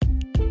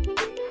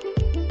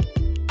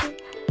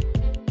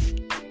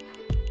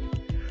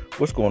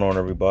What's going on,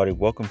 everybody?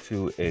 Welcome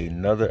to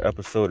another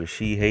episode of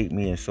She Hate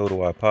Me and So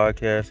Do I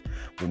podcast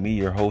with me,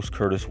 your host,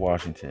 Curtis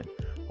Washington.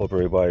 Hope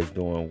everybody's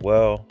doing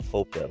well.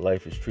 Hope that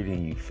life is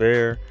treating you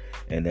fair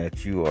and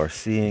that you are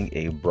seeing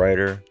a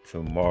brighter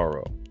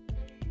tomorrow.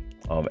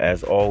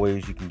 As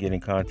always, you can get in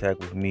contact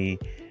with me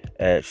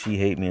at She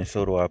Hate Me and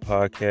So Do I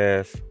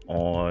podcast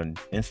on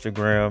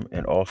Instagram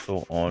and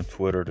also on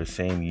Twitter, the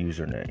same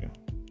username.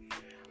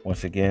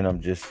 Once again,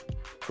 I'm just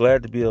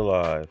glad to be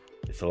alive.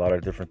 It's a lot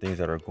of different things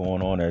that are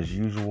going on as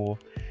usual.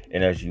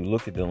 And as you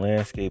look at the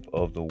landscape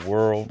of the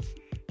world,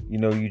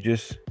 you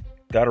just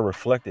got to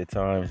reflect at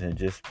times and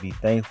just be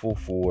thankful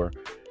for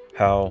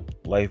how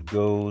life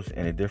goes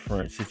and the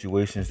different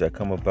situations that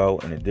come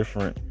about and the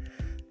different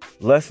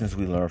lessons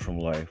we learn from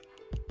life.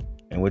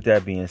 And with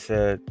that being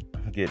said,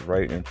 I'll get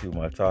right into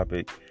my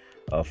topic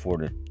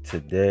for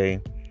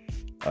today.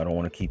 I don't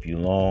want to keep you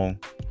long.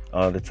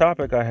 The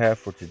topic I have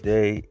for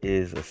today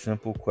is a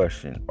simple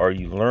question. Are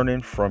you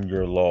learning from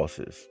your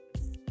losses?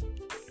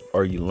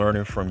 Are you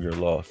learning from your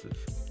losses?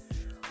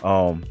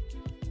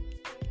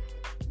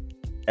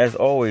 As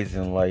always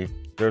in life,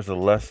 there's a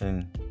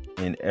lesson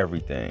in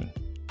everything.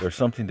 There's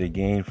something to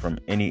gain from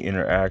any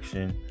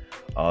interaction.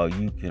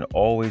 You can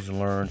always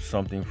learn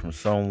something from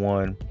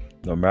someone,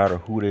 no matter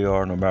who they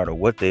are, no matter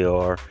what they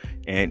are.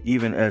 And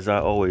even as I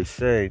always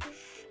say,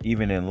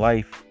 even in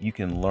life, you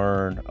can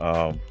learn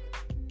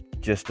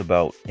just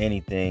about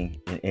anything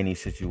in any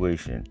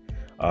situation.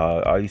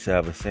 I used to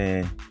have a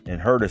saying and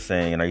heard a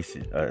saying, and I used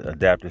to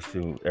adapt this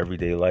to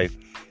everyday life.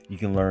 You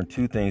can learn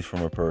two things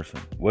from a person: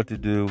 what to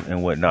do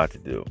and what not to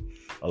do.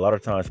 A lot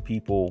of times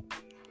people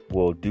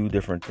will do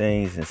different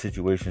things and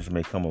situations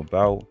may come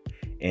about,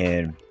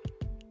 and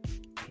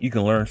you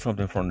can learn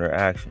something from their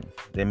actions.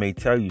 They may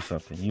tell you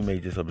something. You may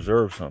just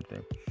observe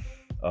something.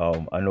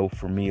 I know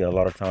for me, a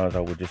lot of times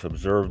I would just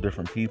observe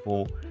different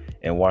people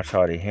and watch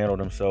how they handle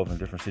themselves in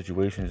different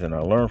situations, and I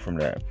learn from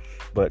that.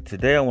 But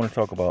today I want to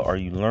talk about, are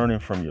you learning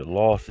from your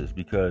losses?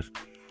 Because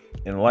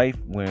in life,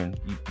 when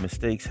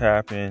mistakes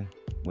happen,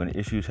 when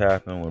issues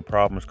happen, when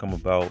problems come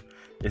about,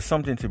 it's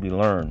something to be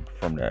learned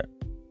from that.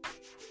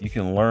 You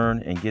can learn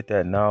and get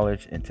that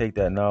knowledge and take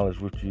that knowledge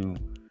with you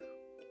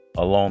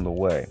along the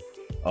way.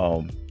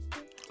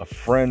 A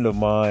friend of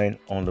mine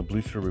on the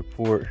Bleacher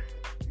Report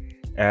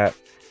app,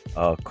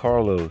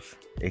 Carlos,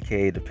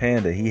 aka the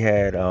Panda, he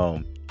had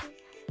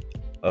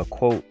a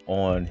quote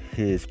on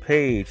his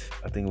page.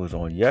 I think it was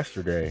on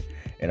yesterday,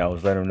 and I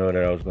was letting him know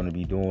that I was going to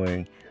be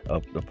doing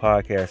the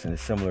podcast, and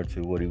it's similar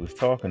to what he was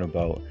talking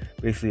about,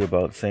 basically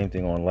about the same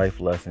thing on life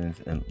lessons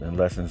and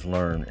lessons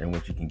learned and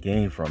what you can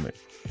gain from it.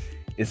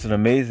 It's an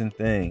amazing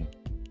thing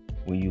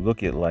when you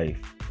look at life,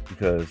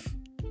 because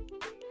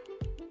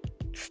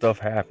stuff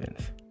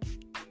happens,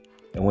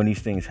 and when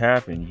these things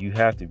happen, you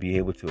have to be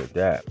able to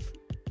adapt.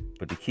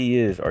 But the key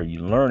is, are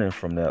you learning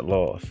from that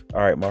loss? All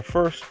right, my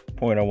first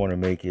point I want to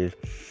make is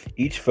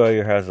each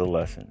failure has a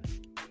lesson.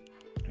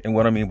 And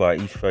what I mean by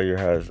each failure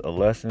has a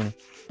lesson,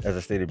 as I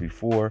stated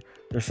before,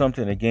 there's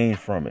something to gain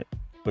from it.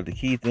 But the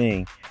key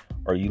thing,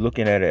 are you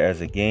looking at it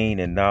as a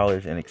gain in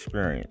knowledge and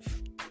experience?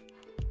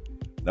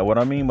 Now, what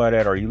I mean by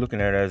that, are you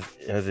looking at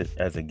it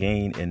as a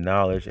gain in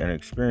knowledge and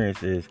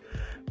experience, is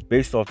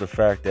based off the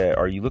fact that,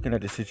 are you looking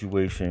at the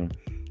situation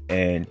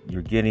and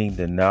you're getting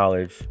the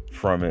knowledge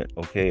from it?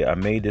 Okay, I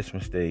made this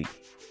mistake.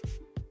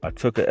 I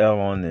took an L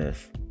on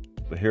this,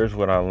 but here's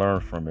what I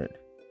learned from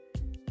it.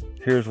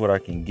 Here's what I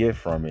can get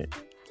from it.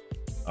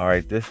 All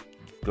right, this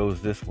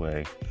goes this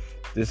way.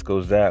 This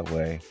goes that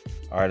way.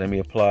 All right, let me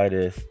apply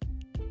this.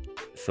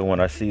 So when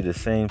I see the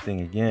same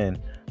thing again,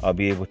 I'll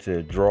be able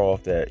to draw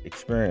off that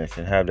experience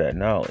and have that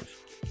knowledge.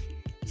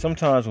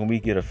 Sometimes when we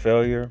get a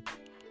failure,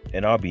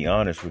 and I'll be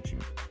honest with you,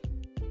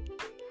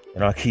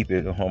 and I'll keep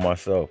it on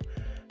myself,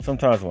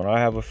 sometimes when I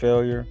have a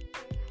failure,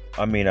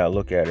 I may not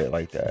look at it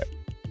like that.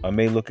 I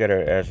may look at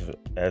it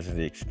as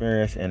the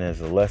experience and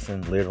as a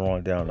lesson later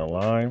on down the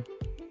line.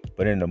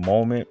 But in the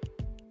moment,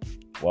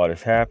 while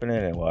it's happening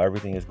and while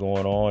everything is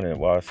going on and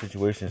while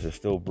situations are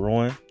still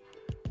brewing,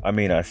 I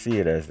may not see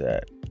it as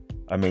that.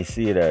 I may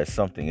see it as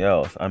something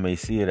else. I may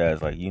see it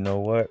as like, you know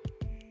what?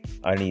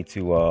 I need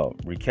to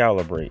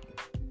recalibrate.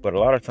 But a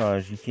lot of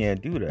times you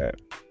can't do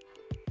that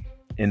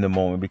in the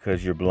moment,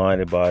 because you're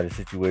blinded by the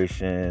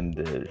situation,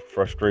 the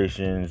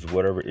frustrations,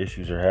 whatever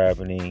issues are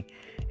happening,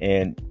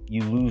 and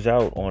you lose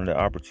out on the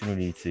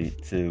opportunity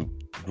to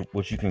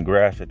what you can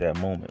grasp at that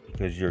moment,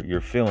 because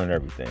you're feeling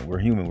everything. We're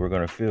human. We're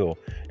going to feel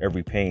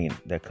every pain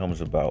that comes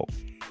about.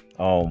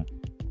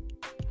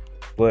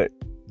 But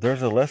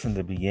there's a lesson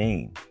to be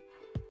gained.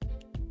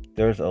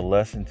 There's a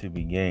lesson to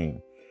be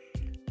gained.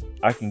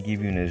 I can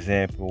give you an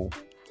example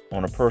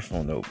on a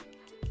personal note.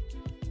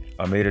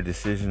 I made a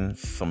decision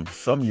some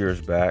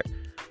years back.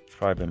 It's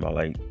probably been about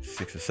like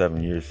 6 or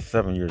 7 years,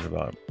 7 years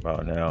about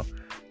now,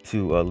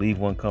 to leave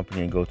one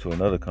company and go to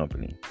another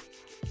company.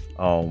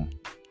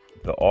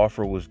 The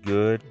offer was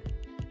good.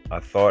 I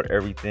thought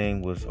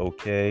everything was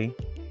okay.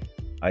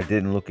 I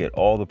didn't look at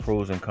all the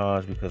pros and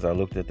cons, because I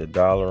looked at the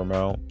dollar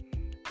amount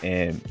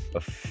and a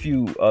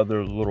few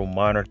other little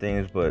minor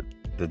things, but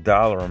the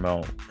dollar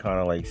amount kind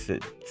of like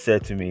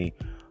said to me,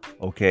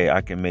 okay,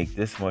 I can make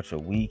this much a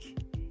week,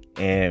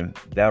 and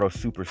that'll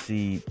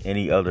supersede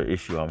any other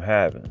issue I'm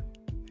having.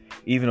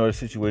 Even though the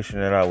situation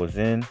that I was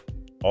in,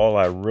 all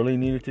I really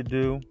needed to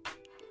do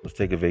was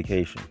take a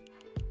vacation.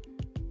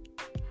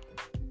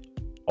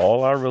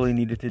 All I really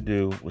needed to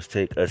do was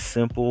take a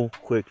simple,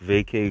 quick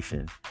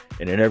vacation,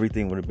 and then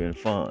everything would have been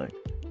fine.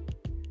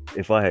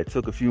 If I had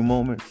took a few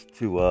moments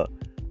to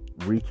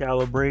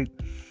recalibrate,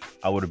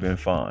 I would have been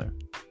fine.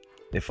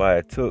 If I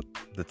had took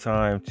the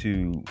time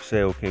to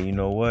say, okay, you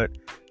know what?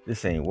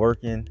 This ain't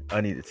working.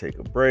 I need to take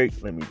a break.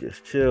 Let me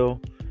just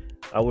chill.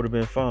 I would have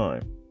been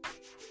fine.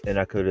 And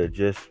I could have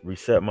just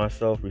reset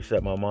myself,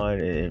 reset my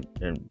mind,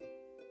 and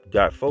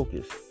got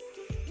focused.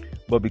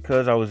 But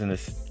because I was in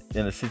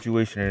a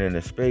situation and in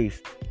a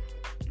space,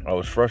 I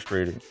was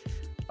frustrated.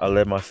 I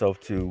led myself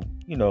to,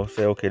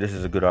 say, okay, this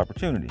is a good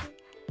opportunity.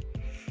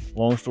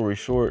 Long story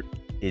short,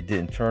 it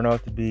didn't turn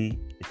out to be.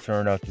 It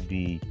turned out to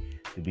be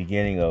the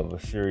beginning of a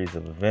series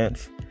of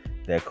events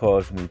that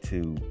caused me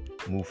to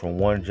move from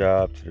one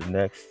job to the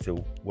next, to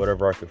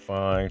whatever I could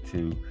find,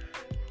 to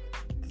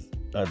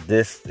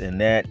this and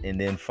that, and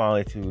then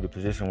finally to the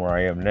position where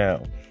I am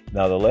now.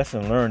 Now, the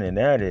lesson learned in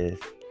that is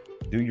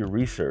do your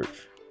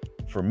research.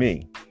 For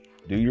me,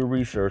 do your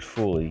research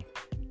fully.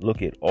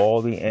 Look at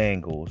all the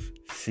angles.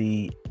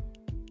 See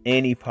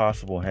any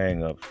possible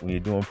hang-ups. When you're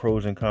doing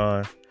pros and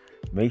cons,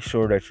 make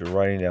sure that you're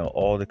writing down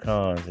all the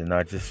cons and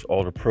not just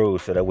all the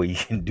pros, so that way you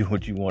can do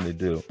what you want to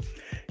do.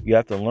 You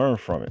have to learn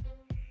from it.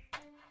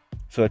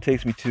 So it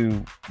takes me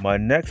to my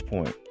next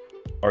point.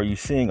 Are you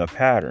seeing a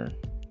pattern?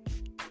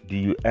 Do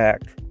you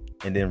act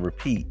and then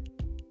repeat,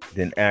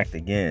 then act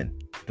again,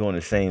 doing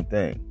the same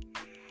thing?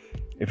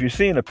 If you're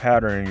seeing a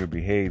pattern in your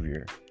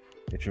behavior,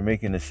 if you're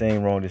making the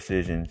same wrong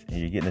decisions and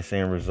you're getting the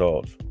same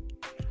results,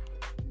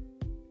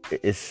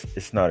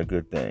 it's not a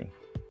good thing.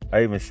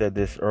 I even said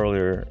this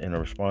earlier in a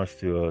response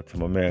to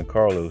my man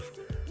Carlos.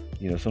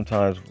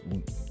 Sometimes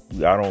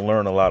I don't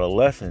learn a lot of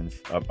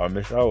lessons. I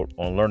miss out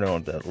on learning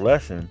on that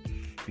lesson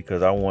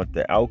because I want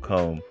the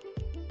outcome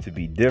to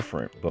be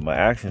different, but my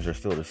actions are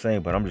still the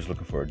same, but I'm just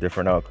looking for a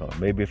different outcome.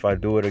 Maybe if I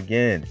do it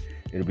again,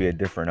 it'll be a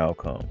different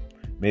outcome.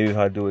 Maybe if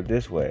I do it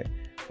this way.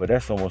 But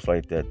that's almost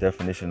like that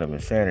definition of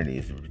insanity,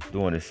 is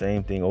doing the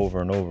same thing over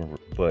and over,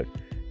 but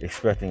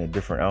expecting a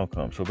different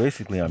outcome. So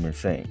basically, I'm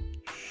insane.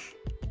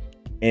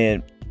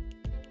 And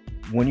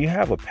when you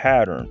have a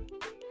pattern,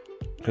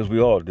 because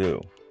we all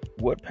do,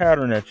 what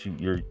pattern that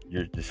you're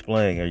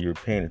displaying or you're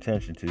paying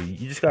attention to,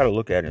 you just got to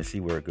look at it and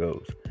see where it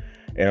goes.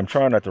 And I'm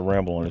trying not to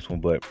ramble on this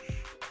one, but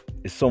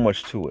it's so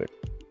much to it.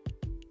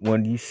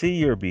 When you see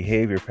your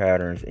behavior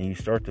patterns and you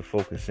start to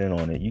focus in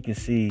on it, you can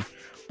see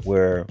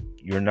where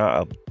you're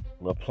not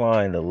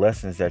applying the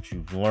lessons that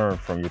you've learned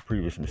from your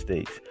previous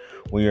mistakes.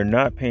 When you're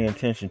not paying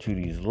attention to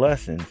these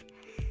lessons,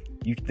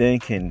 you then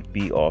can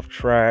be off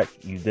track.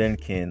 You then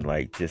can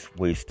just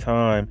waste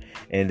time,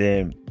 and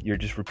then you're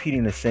just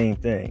repeating the same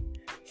thing.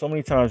 So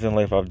many times in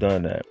life I've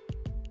done that.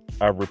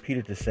 I've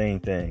repeated the same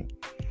thing.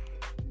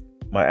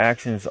 My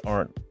actions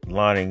aren't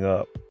lining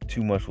up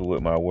too much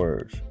with my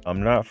words.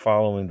 I'm not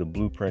following the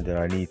blueprint that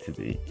I need to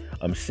be.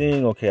 I'm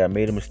seeing, okay, I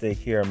made a mistake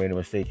here, I made a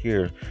mistake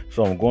here.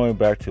 So I'm going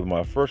back to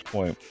my first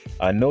point.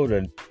 I know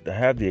that I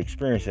have the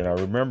experience, and I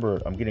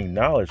remember I'm getting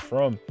knowledge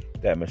from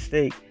that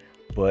mistake,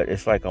 but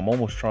it's like I'm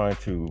almost trying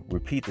to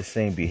repeat the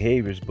same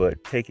behaviors,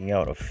 but taking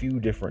out a few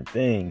different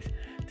things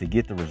to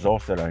get the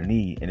results that I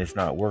need, and it's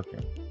not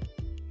working.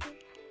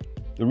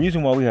 The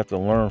reason why we have to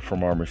learn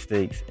from our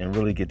mistakes and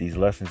really get these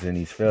lessons and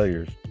these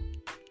failures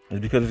is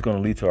because it's going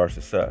to lead to our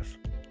success.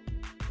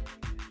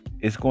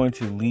 It's going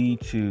to lead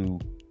to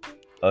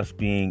us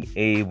being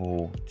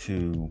able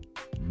to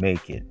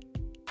make it.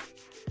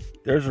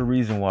 There's a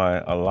reason why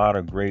a lot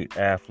of great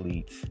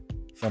athletes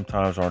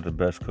sometimes aren't the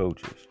best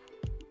coaches.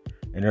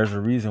 And there's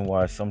a reason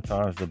why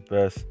sometimes the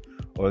best,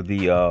 or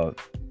the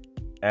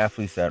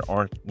athletes that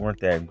weren't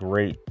that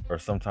great, are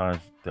sometimes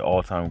the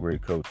all-time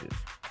great coaches.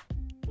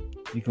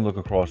 You can look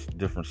across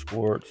different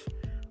sports.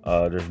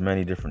 There's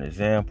many different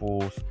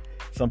examples.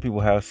 Some people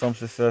have some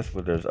success,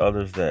 but there's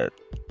others that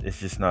it's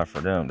just not for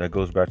them. That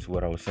goes back to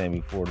what I was saying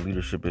before.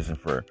 Leadership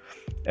isn't for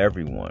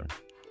everyone.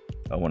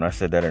 When I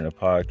said that in a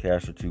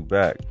podcast or two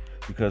back,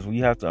 because we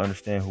have to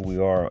understand who we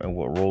are and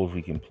what roles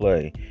we can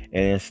play,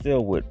 and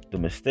instill with the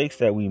mistakes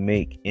that we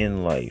make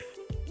in life,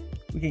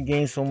 we can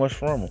gain so much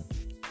from them.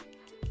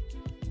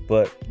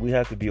 But we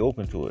have to be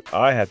open to it.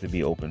 I have to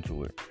be open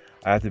to it.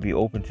 I have to be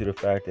open to the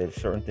fact that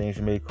certain things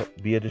may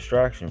be a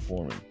distraction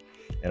for me.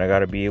 And I got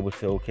to be able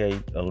to,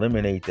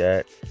 eliminate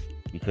that,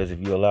 because if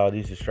you allow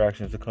these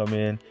distractions to come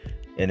in,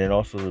 and then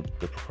also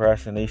the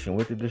procrastination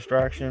with the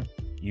distraction,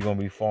 you're going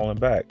to be falling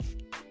back.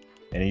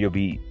 And then you'll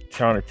be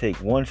trying to take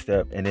one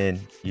step, and then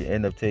you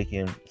end up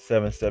taking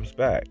 7 steps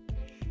back.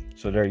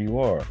 So there you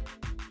are.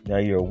 Now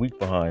you're a week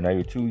behind. Now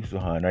you're 2 weeks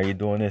behind. Now you're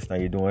doing this. Now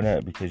you're doing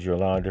that, because you're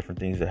allowing different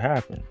things to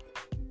happen.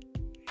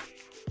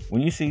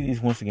 When you see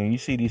these, once again, you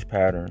see these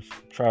patterns,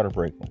 try to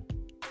break them.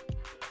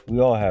 We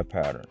all have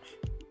patterns.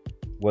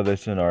 Whether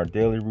it's in our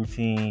daily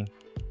routine,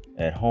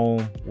 At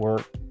home,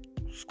 work,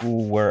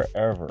 school,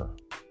 wherever.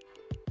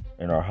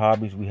 In our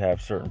hobbies, we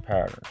have certain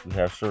patterns. We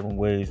have certain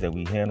ways that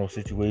we handle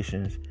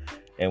situations.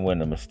 And when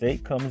the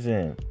mistake comes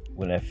in,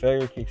 when that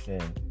failure kicks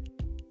in,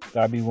 you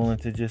gotta be willing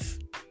to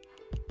just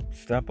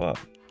step up.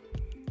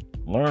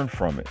 Learn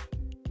from it.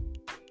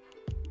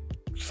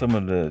 Some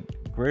of the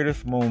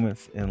greatest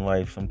moments in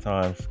life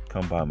sometimes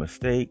come by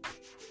mistake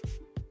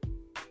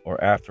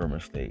or after a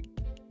mistake.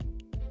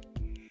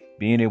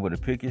 Being able to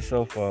pick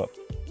yourself up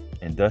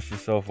and dust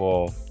yourself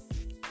off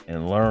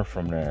and learn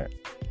from that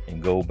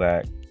and go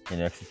back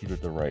and execute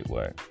it the right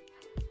way.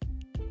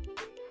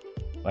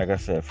 Like I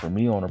said, for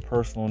me on a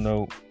personal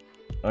note,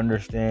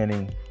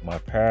 understanding my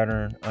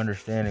pattern,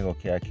 understanding,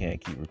 okay, I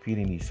can't keep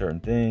repeating these certain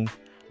things.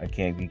 I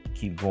can't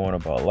keep going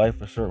about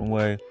life a certain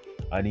way.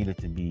 I need it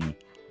to be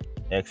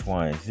X,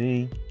 Y, and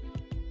Z,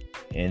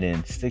 and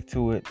then stick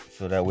to it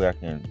so that way I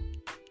can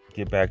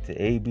get back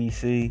to A, B,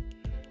 C.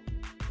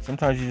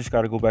 Sometimes you just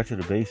got to go back to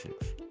the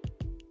basics.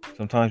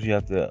 Sometimes you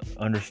have to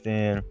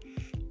understand,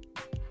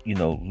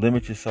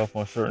 limit yourself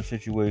on certain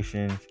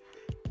situations.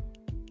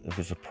 If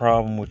it's a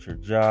problem with your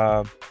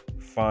job,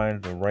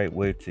 find the right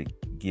way to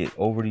get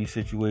over these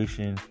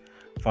situations.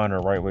 Find the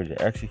right way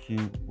to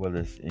execute, whether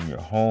it's in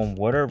your home,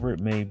 whatever it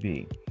may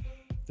be.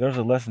 There's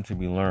a lesson to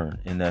be learned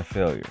in that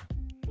failure.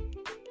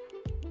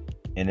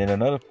 And then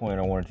another point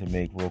I wanted to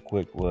make real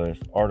quick was,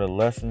 are the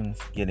lessons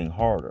getting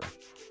harder?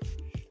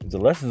 If the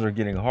lessons are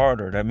getting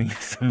harder, that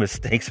means the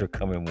mistakes are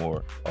coming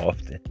more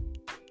often.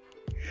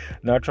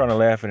 Not trying to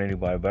laugh at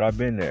anybody, but I've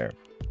been there.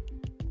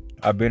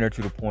 I've been there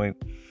to the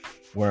point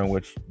where in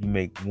which you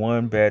make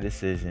one bad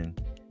decision,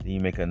 then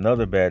you make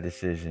another bad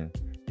decision,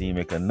 then you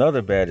make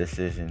another bad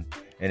decision,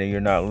 and then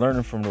you're not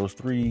learning from those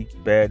 3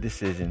 bad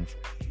decisions,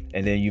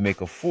 and then you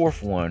make a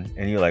 4th one,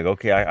 and you're like,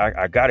 okay,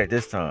 I got it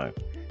this time.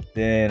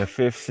 Then a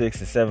 5th, 6th,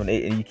 and 7th,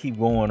 8th, and you keep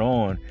going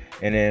on,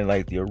 and then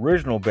like the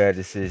original bad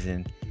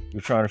decision,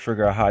 you're trying to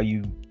figure out how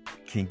you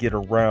can get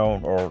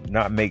around or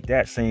not make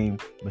that same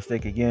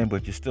mistake again,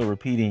 but you're still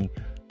repeating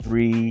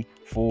 3,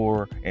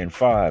 4, and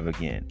 5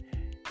 again.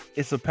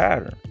 It's a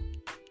pattern.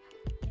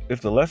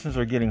 If the lessons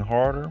are getting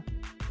harder,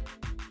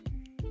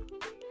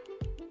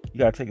 you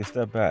got to take a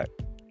step back.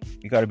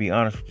 You got to be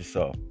honest with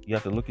yourself. You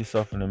have to look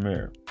yourself in the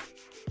mirror.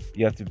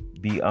 You have to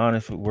be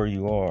honest with where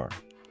you are.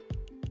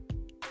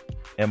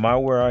 Am I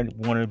where I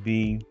want to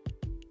be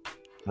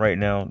right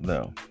now?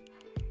 No.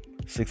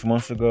 6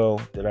 months ago,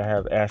 did I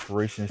have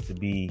aspirations to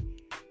be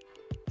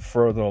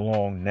further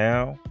along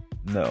now?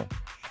 No.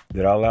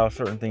 Did I allow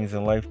certain things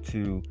in life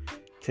to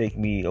take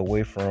me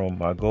away from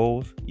my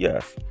goals?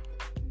 Yes.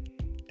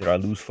 Did I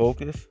lose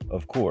focus?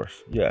 Of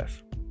course,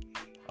 yes.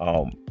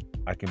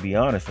 I can be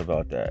honest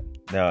about that.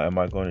 Now, am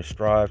I going to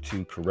strive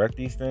to correct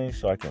these things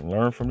so I can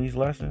learn from these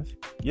lessons?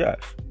 Yes.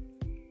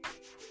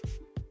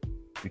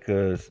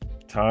 Because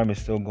time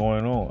is still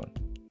going on.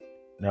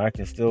 Now, I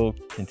can still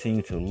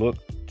continue to look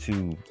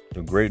to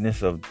the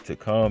greatness of to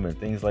come and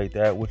things like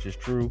that, which is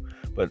true.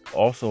 But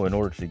also, in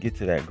order to get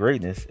to that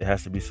greatness, it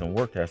has to be some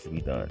work that has to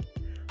be done.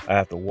 I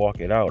have to walk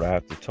it out. I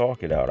have to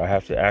talk it out. I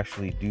have to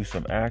actually do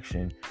some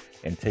action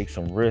and take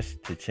some risks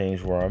to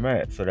change where I'm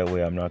at. So that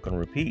way I'm not going to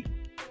repeat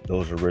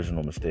those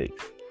original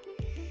mistakes.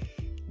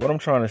 What I'm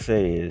trying to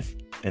say is,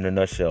 in a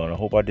nutshell, and I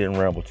hope I didn't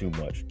ramble too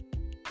much,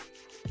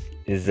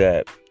 is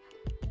that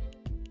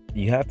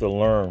you have to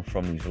learn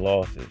from these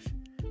losses.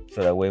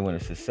 So that way when a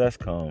success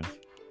comes,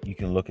 you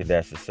can look at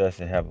that success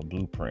and have a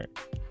blueprint.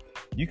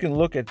 You can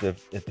look at the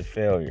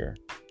failure.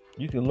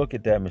 You can look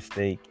at that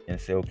mistake and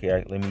say,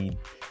 okay, let me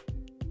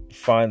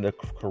find the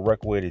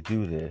correct way to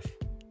do this,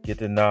 get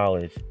the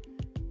knowledge,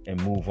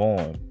 and move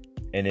on,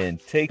 and then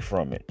take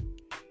from it.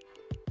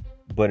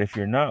 But if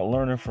you're not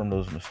learning from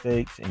those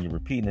mistakes and you're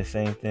repeating the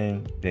same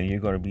thing, then you're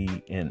going to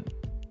be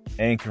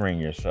anchoring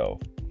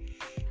yourself.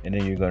 And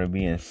then you're going to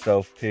be in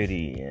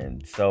self-pity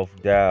and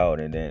self-doubt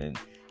and then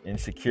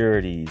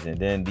insecurities. And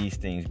then these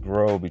things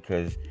grow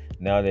because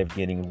now they're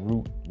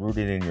getting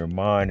rooted in your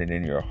mind and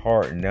in your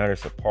heart. And now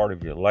it's a part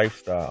of your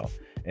lifestyle.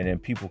 And then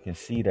people can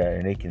see that,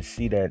 and they can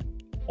see that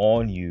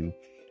on you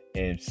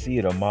and see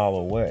it a mile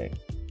away.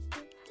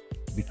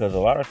 Because a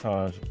lot of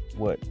times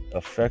what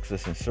affects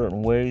us in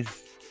certain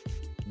ways,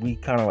 we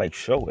kind of like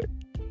show it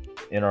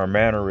in our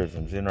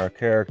mannerisms, in our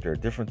character,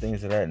 different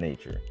things of that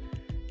nature.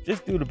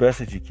 Just do the best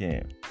that you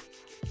can.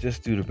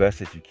 Just do the best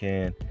that you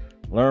can.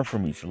 Learn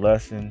from each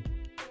lesson.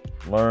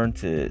 Learn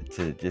to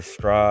just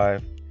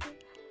strive.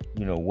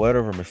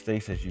 Whatever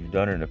mistakes that you've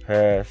done in the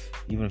past,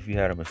 even if you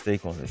had a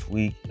mistake on this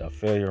week, a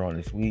failure on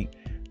this week,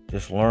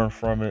 just learn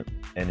from it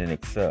and then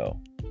excel.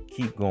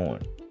 Keep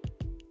going.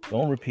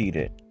 Don't repeat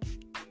it,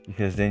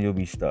 because then you'll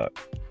be stuck.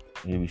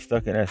 You'll be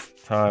stuck in that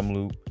time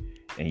loop,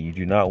 and you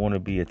do not want to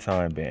be a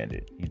time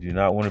bandit. You do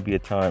not want to be a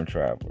time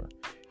traveler.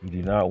 You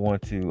do not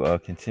want to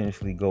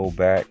continuously go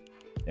back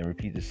and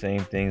repeat the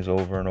same things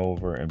over and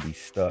over and be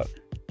stuck.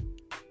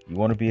 You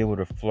want to be able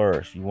to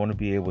flourish. You want to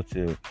be able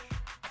to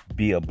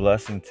be a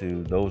blessing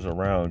to those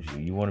around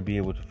you. You want to be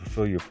able to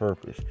fulfill your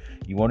purpose.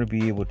 You want to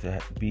be able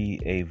to be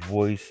a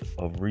voice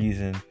of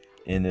reason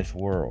in this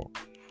world.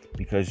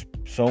 because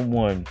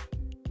someone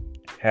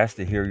has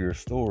to hear your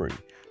story.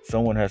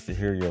 Someone has to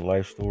hear your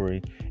life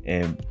story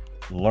and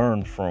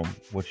learn from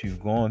what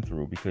you've gone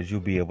through, because you'll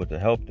be able to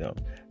help them.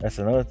 That's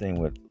another thing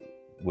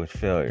with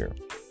failure.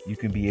 You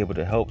can be able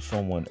to help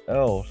someone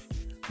else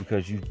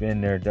because you've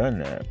been there, done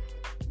that.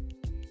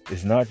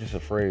 It's not just a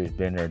phrase,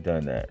 been there,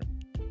 done that.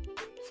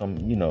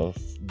 You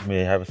may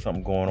have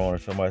something going on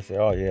and somebody say,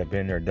 oh yeah,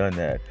 been there, done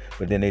that.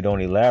 But then they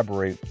don't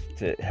elaborate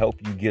to help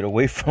you get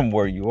away from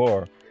where you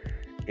are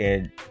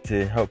and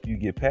to help you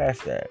get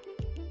past that.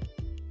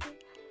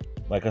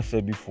 Like I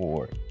said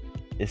before,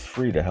 it's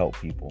free to help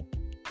people.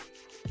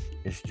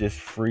 It's just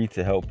free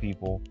to help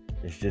people.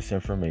 It's just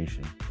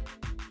information.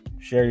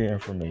 Share your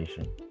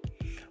information.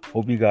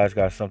 Hope you guys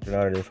got something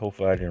out of this.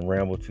 Hopefully I didn't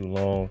ramble too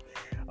long.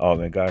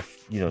 And got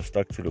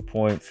stuck to the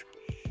points.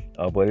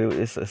 But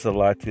it's a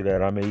lot to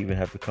that. I may even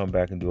have to come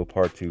back and do a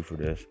part 2 for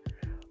this.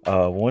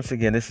 Once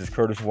again, this is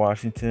Curtis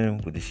Washington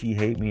with the She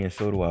Hate Me and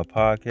So Do I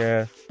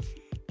podcast.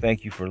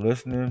 Thank you for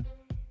listening.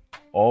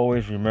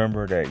 Always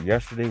remember that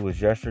yesterday was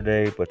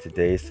yesterday, but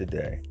today is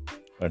today.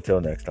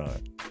 Until next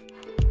time.